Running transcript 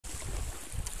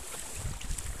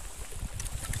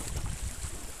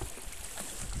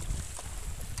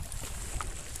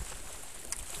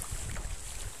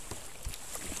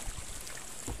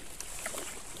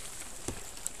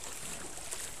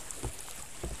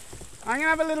I'm going to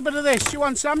have a little bit of this. You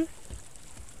want some?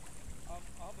 I'll have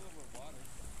a little bit of water.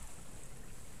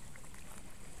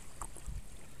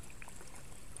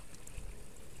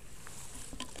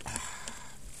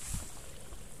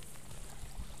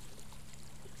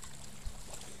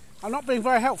 I'm not being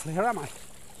very helpful here, am I?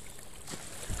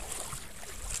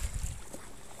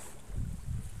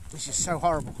 This is so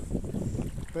horrible.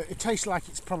 But it tastes like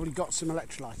it's probably got some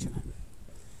electrolyte in it.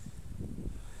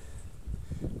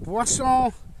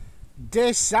 Boisson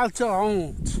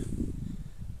désaltérante.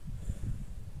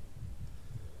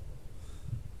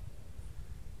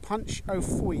 Punch au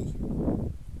fruit.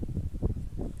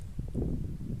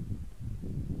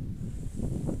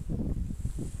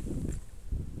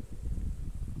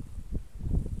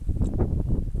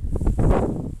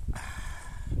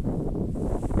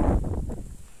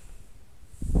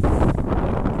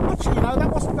 Actually, you know,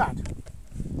 that wasn't bad.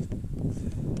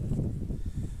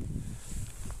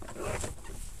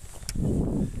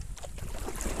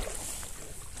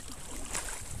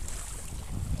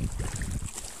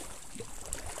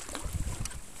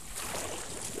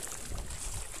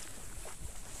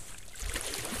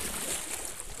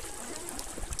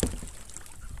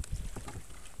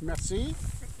 Merci.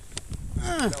 No,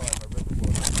 I'm a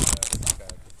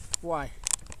riverboat. Why?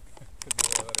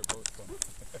 Because you let her boat swim.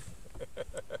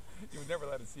 You would never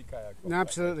let a sea kayak go. No,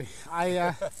 absolutely.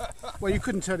 Well, you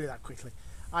couldn't turn it that quickly.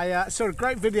 I saw a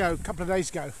great video a couple of days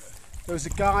ago. There was a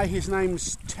guy, his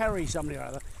name's Terry somebody or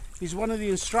other. He's one of the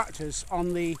instructors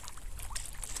on the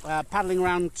paddling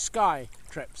around Sky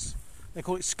trips. They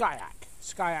call it Skyac,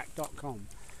 skyac.com.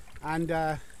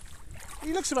 And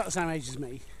he looks about the same age as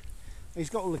me. He's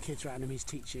got all the kids around him, he's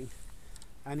teaching.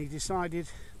 And he decided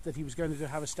that he was going to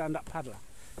have a stand-up paddler.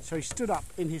 So he stood up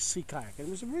in his sea kayak, and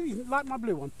it was really, like my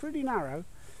blue one, pretty narrow,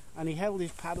 and he held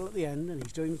his paddle at the end, and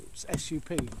he's doing SUP.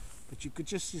 But you could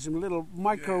just see some little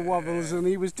micro wobbles, and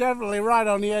he was definitely right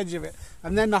on the edge of it.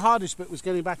 And then the hardest bit was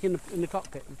getting back in the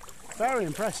cockpit. Very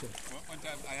impressive. Well, one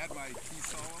time I had my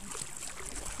T-Solemn,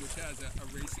 which has a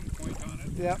racing point on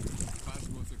it. Yep.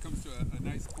 Possible, so it comes to a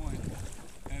nice point.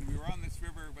 And we were on this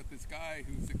river with this guy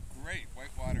who's a great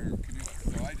whitewater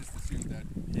canoeist, so I just assumed that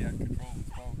he had control of his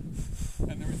boat.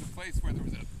 And there was a place where there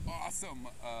was an awesome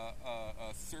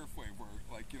surf wave where,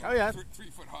 like, you know, oh, yeah. 3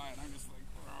 foot high, and I'm just like,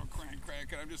 oh,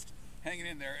 crank, and I'm just hanging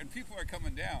in there, and people are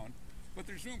coming down, but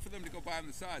there's room for them to go by on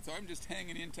the side, so I'm just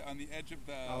hanging on the edge of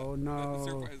the, the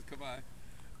surf wave has come by.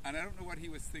 And I don't know what he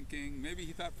was thinking. Maybe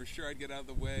he thought for sure I'd get out of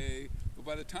the way, but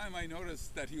by the time I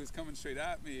noticed that he was coming straight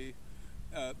at me,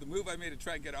 the move I made to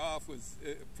try and get off was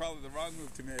probably the wrong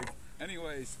move to make.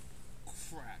 Anyways,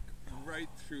 crack right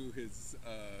through his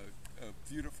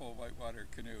beautiful whitewater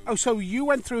canoe. Oh, so you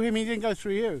went through him, he didn't go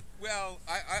through you? Well,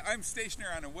 I'm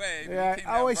stationary on a wave. Yeah. He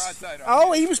came down broadside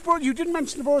on me. He was broad. You didn't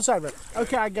mention the broadside bit.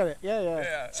 Okay, I get it.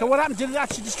 Yeah. So what happened? Did it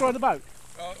actually destroy the boat?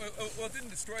 Well, it didn't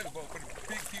destroy the boat, but a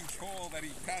big, huge hole that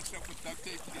he patched up with duct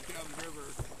tape to get down the river.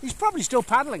 He's probably still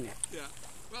paddling it. Yeah.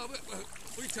 Well,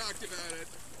 we talked about it.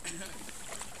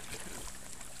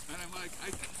 And I'm like,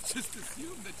 I just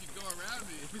assumed that you'd go around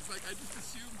me. He's like, I just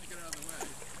assumed you get out of the way.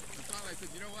 And finally I said,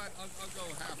 you know what, I'll go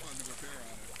half on the repair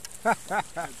on it.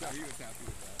 And so he was happy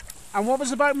with that. And what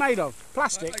was the boat made of?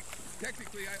 Plastic? Like,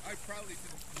 technically, I probably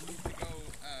didn't need to go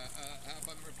half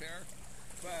on the repair,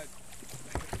 but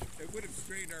it would have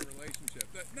strained our relationship.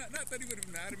 Not that he would have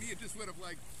been mad at me, it just would have,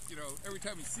 like, you know, every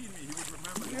time he seen me, he would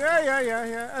remember.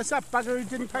 Yeah. That's that bugger who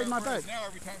didn't pay my boat. Now,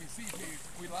 every time he sees me,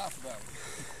 we laugh about it.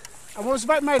 And what was the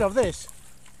boat made of, this?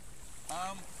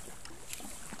 I'm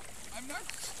not.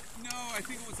 No, I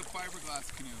think it was a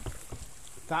fiberglass canoe.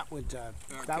 That would.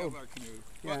 Kevlar canoe.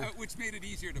 Yeah. Well, which made it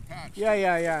easier to patch.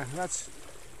 Yeah. That's.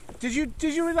 Did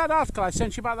you read that article I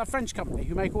sent you about that French company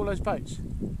who make all those boats?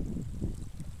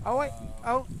 Oh wait.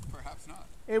 Perhaps not.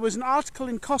 It was an article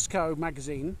in Costco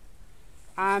magazine,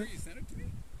 and Sure you sent it to me?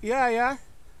 Yeah.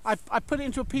 I put it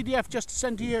into a PDF just to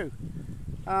send to you.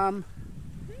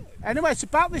 Anyway, it's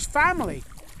about this family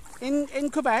in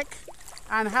Quebec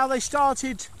and how they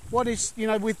started what is, you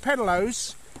know, with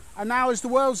pedalos, and now is the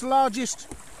world's largest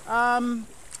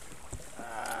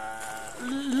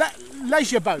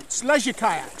leisure boats, leisure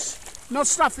kayaks. Not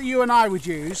stuff that you and I would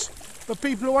use, but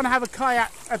people who want to have a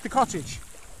kayak at the cottage.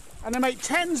 And they make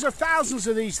tens of thousands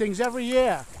of these things every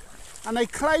year. And they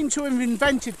claim to have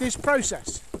invented this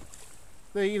process,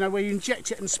 where you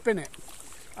inject it and spin it.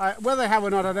 Whether they have or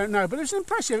not, I don't know. But it was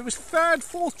impressive. It was 3rd,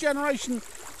 4th generation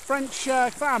French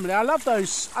family. I love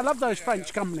those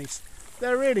French companies.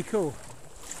 They're really cool.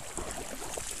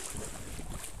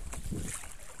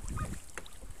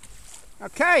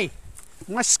 Okay,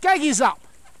 my skeg is up.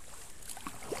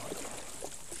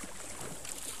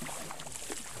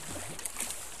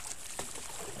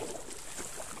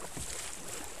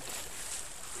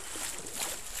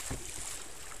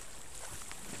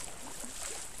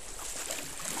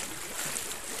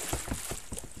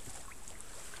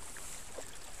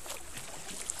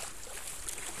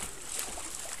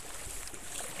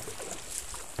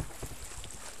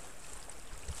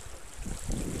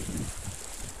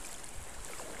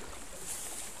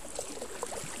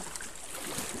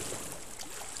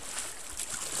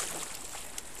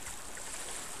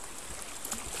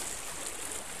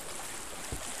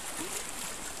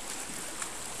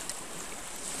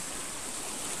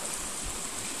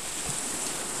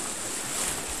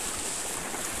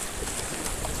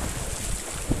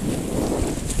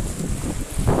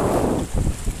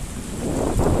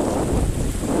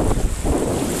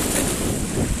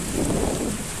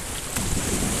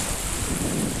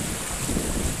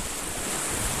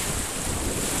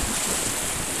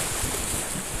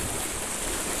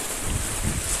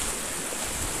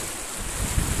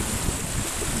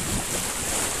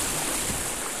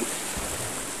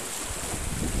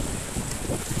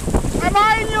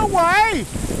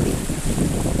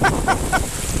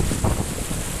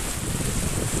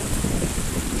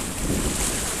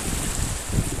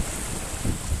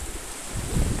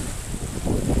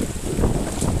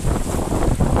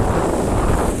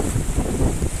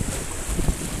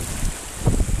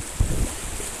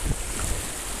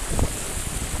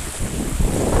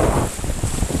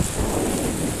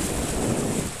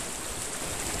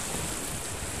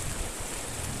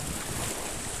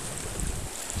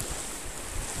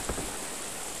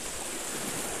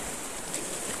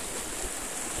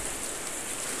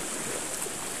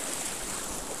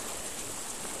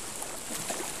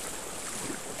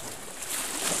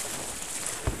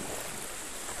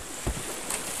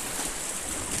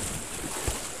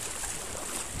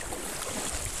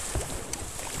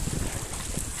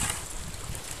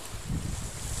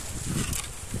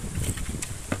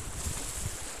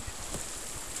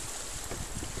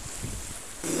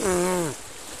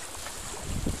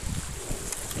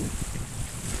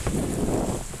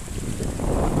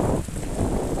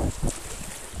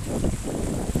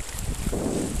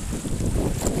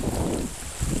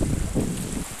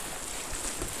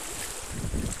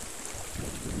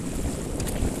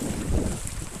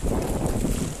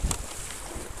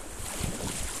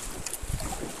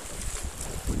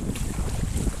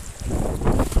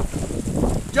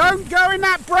 Don't go in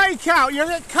that breakout, you'll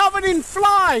get covered in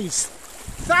flies.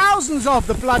 Thousands of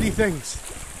the bloody things.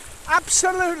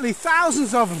 Absolutely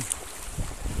thousands of them.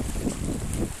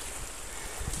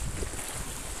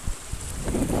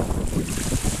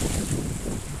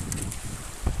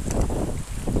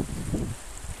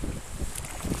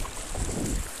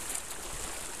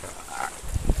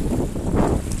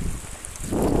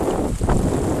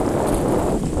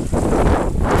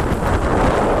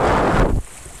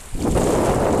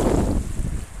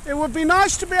 It would be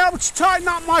nice to be able to tighten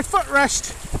up my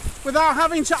footrest without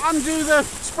having to undo the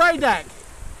spray deck.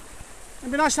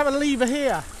 It'd be nice to have a lever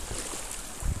here.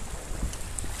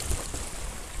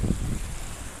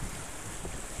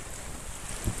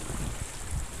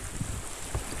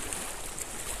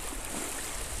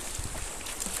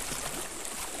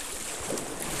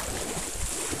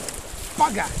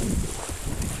 Bugger!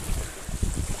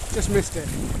 Just missed it.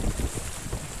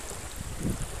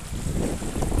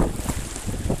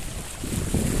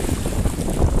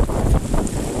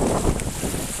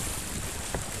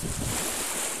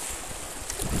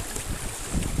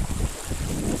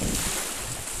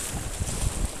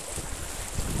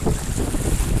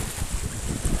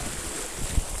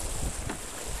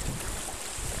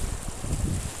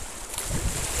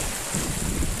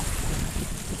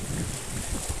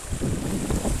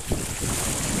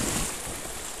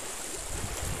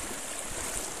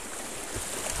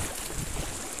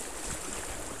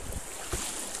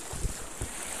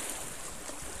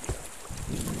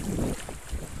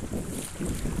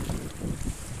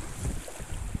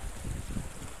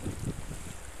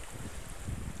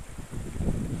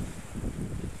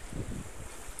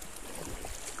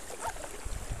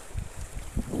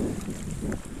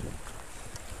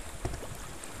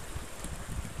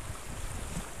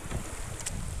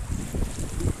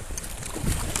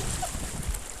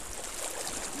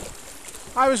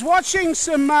 I was watching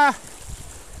some K1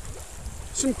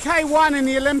 in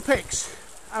the Olympics.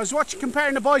 I was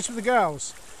comparing the boys with the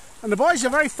girls, and the boys are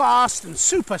very fast and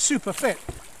super fit,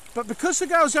 but because the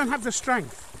girls don't have the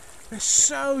strength, they're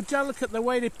so delicate the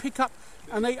way they pick up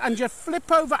and you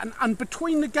flip over and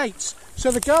between the gates.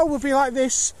 So the girl will be like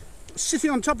this,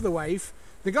 sitting on top of the wave.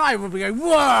 The guy will be going,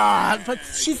 whoa, but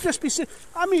she'd just be sitting,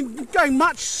 I mean, going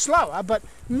much slower, but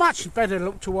much better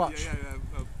look to watch. Yeah,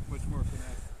 much more finesse.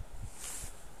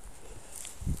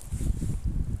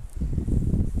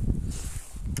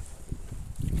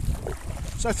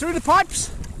 So through the pipes.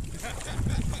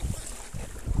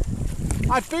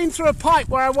 I've been through a pipe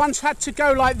where I once had to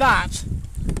go like that,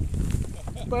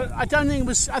 but I don't think it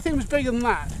was, I think it was bigger than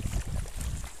that.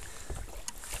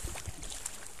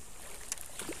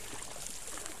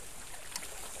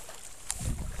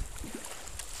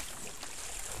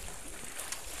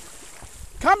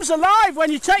 Comes alive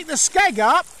when you take the skeg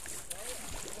up.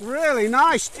 Really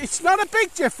nice. It's not a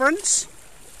big difference,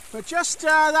 but just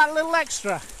that little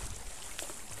extra.